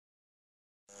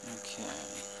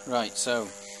Right, so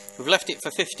we've left it for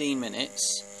 15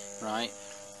 minutes, right,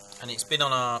 and it's been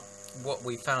on our, what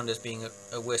we found as being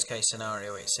a worst case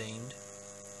scenario, it seemed.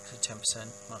 It's a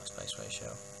 10% mark space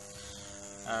ratio.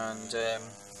 And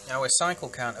our cycle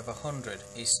count of 100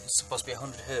 is supposed to be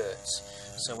 100 Hertz,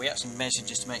 so we actually measured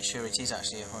just to make sure it is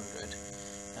actually 100.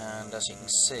 And as you can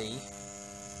see,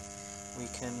 we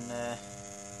can,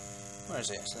 where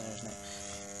is it? So there, isn't it?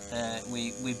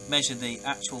 We've measured the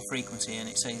actual frequency and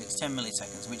it says it's 10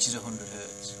 milliseconds, which is 100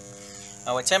 Hertz.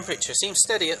 Our temperature seems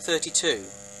steady at 32.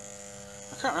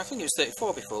 I think it was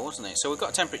 34 before, wasn't it? So we've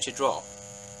got a temperature drop.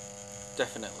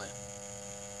 Definitely.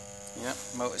 Yeah,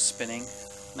 motor's spinning.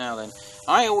 Now then,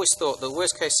 I always thought the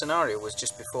worst case scenario was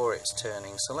just before it's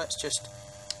turning, so let's just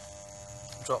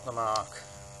drop the mark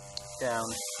down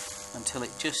until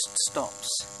it just stops.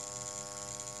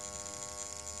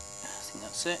 I think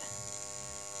that's it.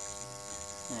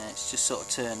 Yeah, it's just sort of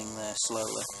turning there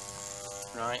slowly.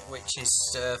 Right, which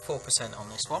is 4% on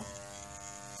this one.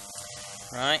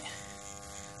 Right,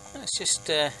 let's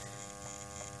just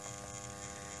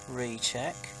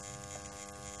recheck.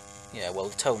 Yeah, well,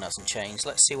 the tone hasn't changed.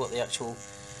 Let's see what the actual,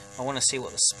 I want to see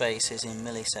what the space is in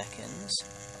milliseconds.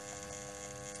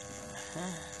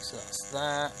 So that's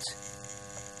that.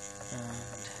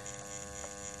 And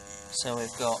so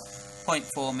we've got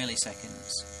 0.4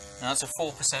 milliseconds. Now that's a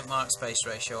 4% mark space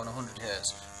ratio on 100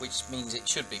 Hertz, which means it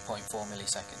should be 0.4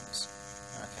 milliseconds.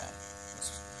 Okay,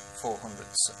 that's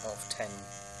 400ths of 10.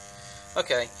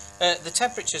 Okay, the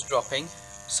temperature's dropping,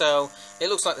 so it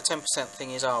looks like the 10%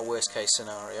 thing is our worst case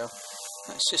scenario.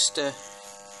 Let's just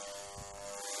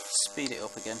speed it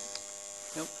up again.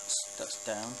 Nope, that's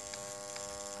down.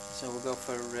 So we'll go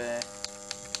for, okay,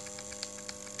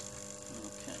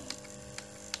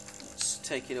 let's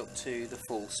take it up to the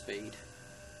full speed.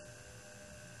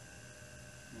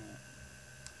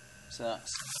 So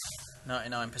that's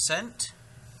 99%.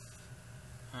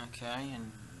 Okay,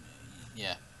 and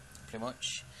yeah, pretty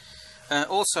much.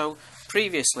 Also,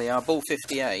 previously our Bull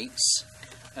 58s,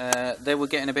 they were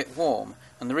getting a bit warm,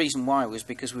 and the reason why was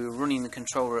because we were running the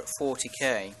controller at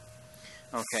 40k.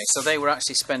 Okay, so they were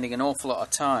actually spending an awful lot of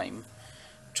time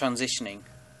transitioning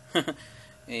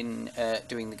in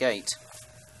doing the gate,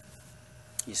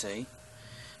 you see.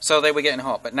 So they were getting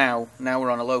hot, but now we're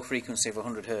on a low frequency of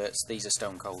 100 Hertz. These are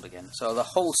stone cold again. So the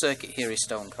whole circuit here is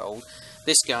stone cold.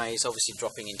 This guy is obviously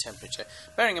dropping in temperature.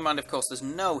 Bearing in mind, of course, there's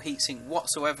no heatsink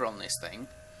whatsoever on this thing.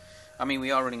 I mean,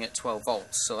 we are running at 12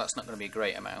 volts, so that's not going to be a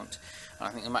great amount. And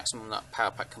I think the maximum that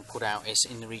power pack can put out is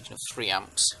in the region of 3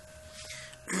 amps.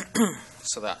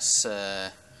 So that's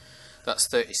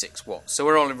 36 watts. So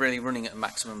we're only really running at a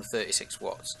maximum of 36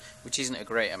 watts, which isn't a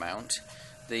great amount.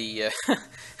 The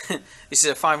this is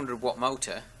a 500 watt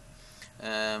motor,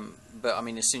 but I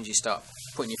mean, as soon as you start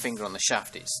putting your finger on the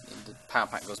shaft, the power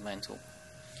pack goes mental.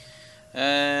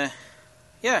 Yeah,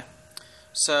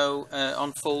 so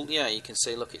on full, yeah, you can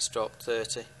see, look, it's dropped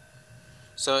 30.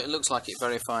 So it looks like it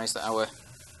verifies that our,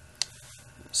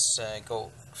 let's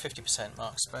go 50%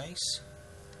 mark space.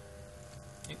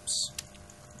 Oops,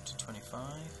 to 25.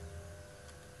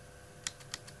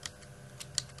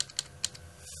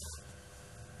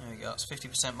 There we go, it's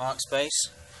 50% mark space,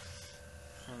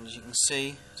 and as you can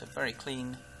see, it's a very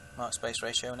clean mark space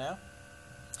ratio now.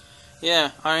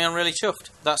 Yeah, I am really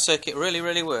chuffed. That circuit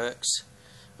really works,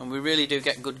 and we really do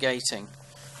get good gating.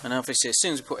 And obviously, as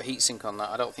soon as we put a heatsink on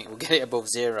that, I don't think we'll get it above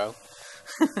 0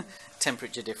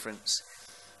 temperature difference.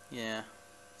 Yeah,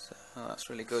 so that's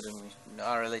really good, and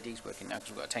our LED's working now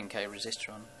because we've got a 10k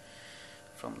resistor on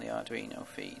from the Arduino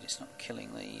feed. It's not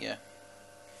killing the.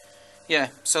 Yeah,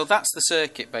 so that's the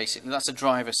circuit basically. That's a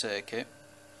driver circuit.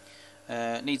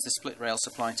 Needs the split rail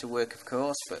supply to work, of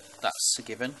course, but that's a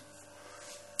given.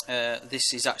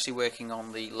 This is actually working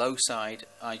on the low side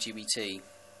IGBT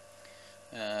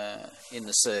in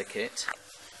the circuit.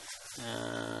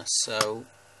 So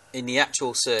in the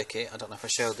actual circuit, I don't know if I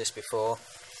showed this before,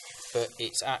 but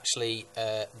it's actually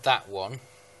that one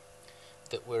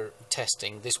that we're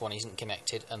testing. This one isn't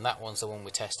connected, and that one's the one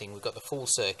we're testing. We've got the full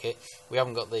circuit. We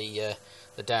haven't got the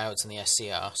diodes and the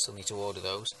SCR, so we need to order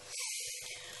those.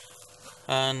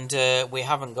 And we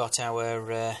haven't got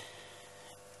our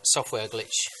software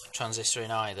glitch transistor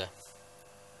in either.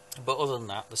 But other than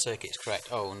that, the circuit's correct.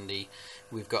 Oh, and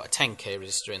we've got a 10k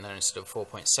resistor in there instead of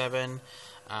 4.7,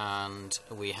 and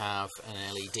we have an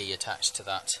LED attached to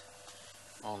that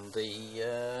on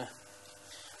the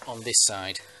on this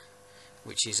side,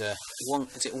 which is a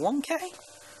is it 1k?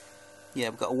 Yeah,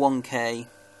 we've got a 1k.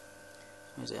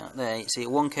 Where's it at? There, you see a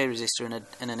 1k resistor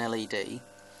and an LED,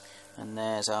 and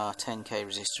there's our 10k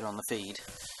resistor on the feed.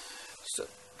 So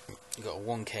you've got a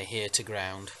 1k here to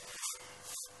ground.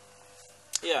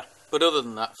 Yeah, but other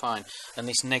than that, fine. And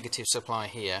this negative supply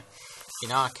here,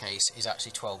 in our case, is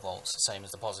actually 12 volts, the same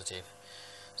as the positive.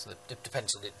 So the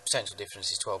potential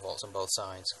difference is 12 volts on both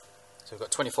sides. So we've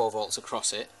got 24 volts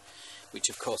across it, which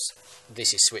of course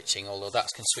this is switching, although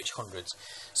that can switch hundreds.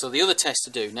 So the other test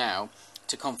to do now,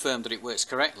 to confirm that it works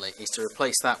correctly, is to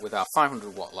replace that with our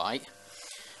 500 watt light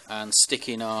and stick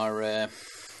in our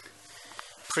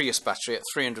Prius battery at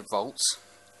 300 volts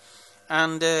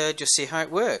and just see how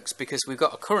it works, because we've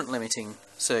got a current limiting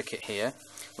circuit here,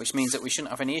 which means that we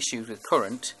shouldn't have any issues with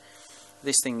current.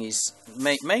 This thing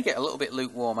may get a little bit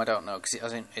lukewarm, I don't know, because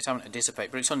it's having to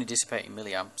dissipate, but it's only dissipating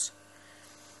milliamps.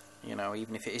 You know,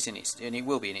 even if it is and it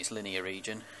will be in its linear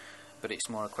region, but it's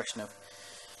more a question of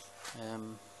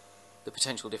the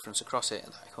potential difference across it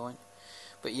at that point.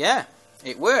 But yeah,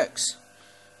 it works.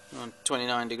 On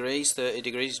 29 degrees, 30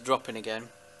 degrees, dropping again.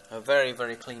 A very,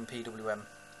 very clean PWM.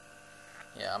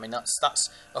 Yeah, I mean that's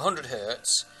 100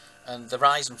 Hertz, and the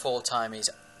rise and fall time is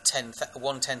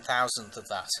 1/10,000th of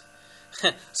that.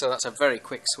 So that's a very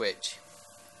quick switch,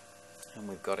 and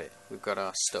we've got it. We've got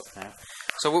our stuff now.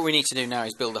 So what we need to do now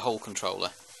is build a whole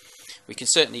controller. We can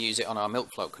certainly use it on our milk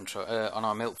float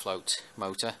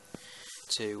motor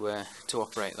to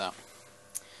operate that.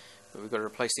 But we've got to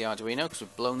replace the Arduino because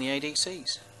we've blown the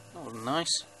ADCs. Oh,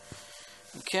 nice.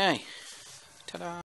 Okay. Ta-da.